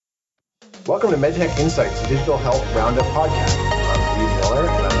Welcome to MedTech Insights, a digital health roundup podcast. I'm Steve Miller,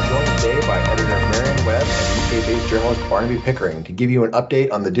 and I'm joined today by editor Marion Webb and UK-based journalist Barnaby Pickering to give you an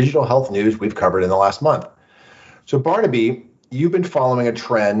update on the digital health news we've covered in the last month. So Barnaby, you've been following a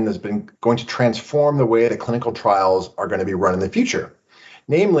trend that's been going to transform the way that clinical trials are going to be run in the future,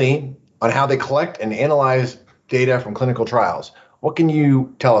 namely on how they collect and analyze data from clinical trials. What can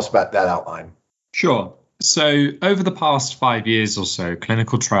you tell us about that outline? Sure. So over the past 5 years or so,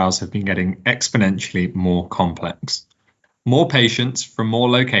 clinical trials have been getting exponentially more complex. More patients from more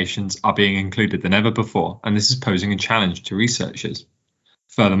locations are being included than ever before, and this is posing a challenge to researchers.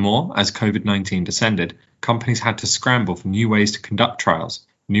 Furthermore, as COVID-19 descended, companies had to scramble for new ways to conduct trials,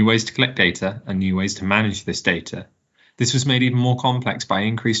 new ways to collect data, and new ways to manage this data. This was made even more complex by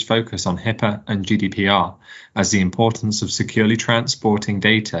increased focus on HIPAA and GDPR, as the importance of securely transporting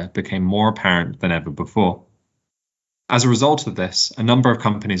data became more apparent than ever before. As a result of this, a number of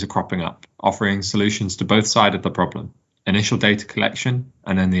companies are cropping up, offering solutions to both sides of the problem, initial data collection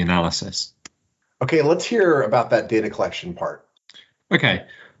and then the analysis. Okay, let's hear about that data collection part. Okay,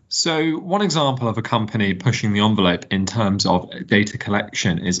 so one example of a company pushing the envelope in terms of data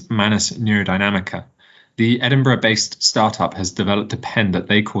collection is Manus Neurodynamica. The Edinburgh-based startup has developed a pen that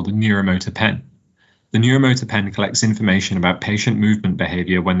they call the Neuromotor Pen. The Neuromotor Pen collects information about patient movement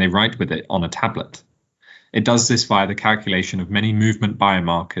behavior when they write with it on a tablet. It does this via the calculation of many movement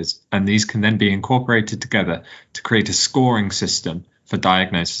biomarkers, and these can then be incorporated together to create a scoring system for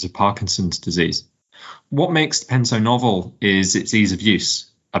diagnosis of Parkinson's disease. What makes the pen so novel is its ease of use.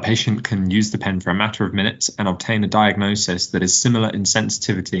 A patient can use the pen for a matter of minutes and obtain a diagnosis that is similar in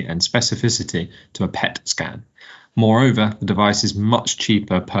sensitivity and specificity to a PET scan. Moreover, the device is much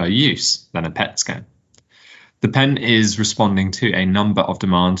cheaper per use than a PET scan. The pen is responding to a number of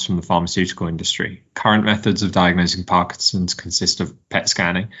demands from the pharmaceutical industry. Current methods of diagnosing Parkinson's consist of PET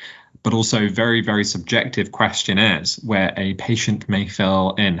scanning, but also very, very subjective questionnaires where a patient may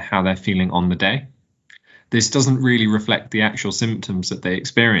fill in how they're feeling on the day. This doesn't really reflect the actual symptoms that they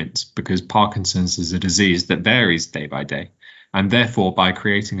experience because Parkinson's is a disease that varies day by day. And therefore, by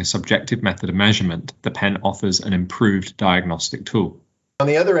creating a subjective method of measurement, the pen offers an improved diagnostic tool. On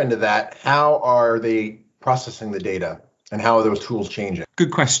the other end of that, how are they processing the data and how are those tools changing?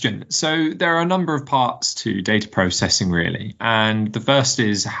 Good question. So there are a number of parts to data processing, really. And the first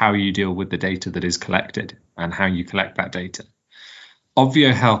is how you deal with the data that is collected and how you collect that data.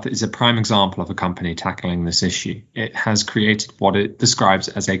 Obvio Health is a prime example of a company tackling this issue. It has created what it describes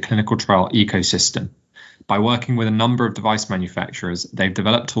as a clinical trial ecosystem. By working with a number of device manufacturers, they've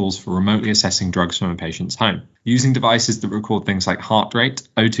developed tools for remotely assessing drugs from a patient's home. Using devices that record things like heart rate,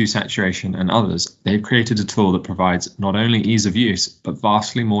 O2 saturation, and others, they've created a tool that provides not only ease of use, but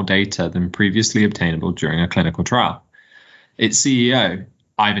vastly more data than previously obtainable during a clinical trial. Its CEO,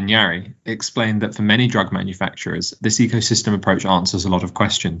 Ivan Yary, explained that for many drug manufacturers, this ecosystem approach answers a lot of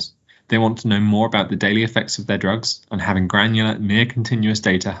questions. They want to know more about the daily effects of their drugs, and having granular, near-continuous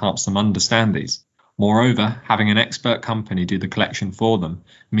data helps them understand these. Moreover, having an expert company do the collection for them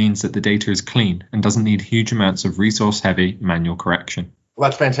means that the data is clean and doesn't need huge amounts of resource-heavy manual correction. Well,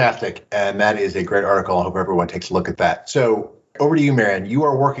 that's fantastic, and that is a great article. I hope everyone takes a look at that. So over to you, Marion. You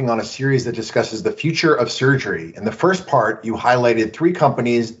are working on a series that discusses the future of surgery. In the first part, you highlighted 3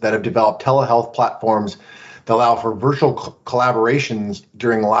 companies that have developed telehealth platforms that allow for virtual collaborations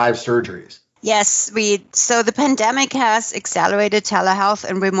during live surgeries. Yes, so the pandemic has accelerated telehealth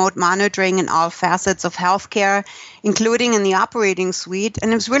and remote monitoring in all facets of healthcare, including in the operating suite.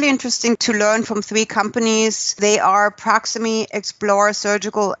 And it was really interesting to learn from 3 companies. They are Proximie, Explore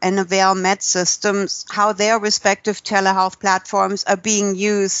Surgical, and Avail Med Systems, how their respective telehealth platforms are being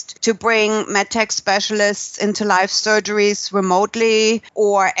used to bring medtech specialists into live surgeries remotely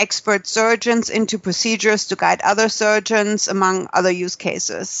or expert surgeons into procedures to guide other surgeons, among other use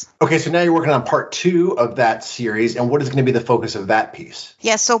cases. Okay, so now you're working on part 2 of that series, and what is going to be the focus of that piece?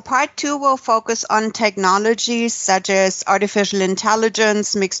 Yes, so part 2 will focus on technologies such as artificial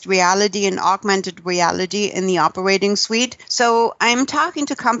intelligence, mixed reality, and augmented reality in the operating suite. So I'm talking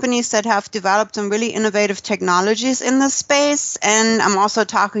to companies that have developed some really innovative technologies in this space, and I'm also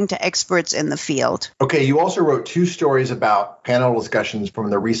talking to experts in the field. Okay, you also wrote 2 stories about panel discussions from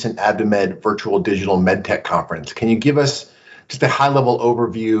the recent AdvaMed Virtual Digital MedTech Conference. Can you give us just a high-level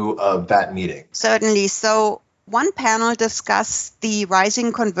overview of that meeting? Certainly. So one panel discussed the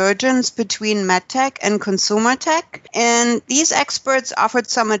rising convergence between medtech and consumer tech, and these experts offered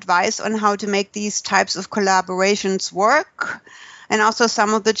some advice on how to make these types of collaborations work, and also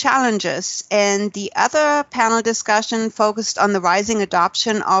some of the challenges. And the other panel discussion focused on the rising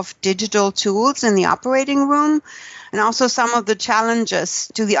adoption of digital tools in the operating room, and also some of the challenges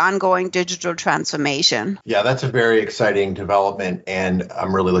to the ongoing digital transformation. Yeah, that's a very exciting development, and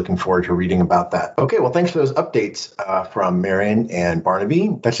I'm really looking forward to reading about that. Okay, well, thanks for those updates from Marion and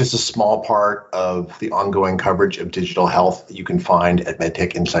Barnaby. That's just a small part of the ongoing coverage of digital health that you can find at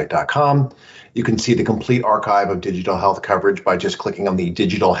medtechinsight.com. You can see the complete archive of digital health coverage by just clicking on the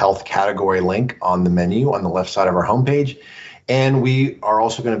digital health category link on the menu on the left side of our homepage. And we are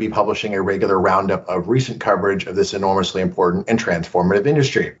also going to be publishing a regular roundup of recent coverage of this enormously important and transformative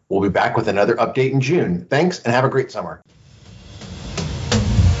industry. We'll be back with another update in June. Thanks, and have a great summer.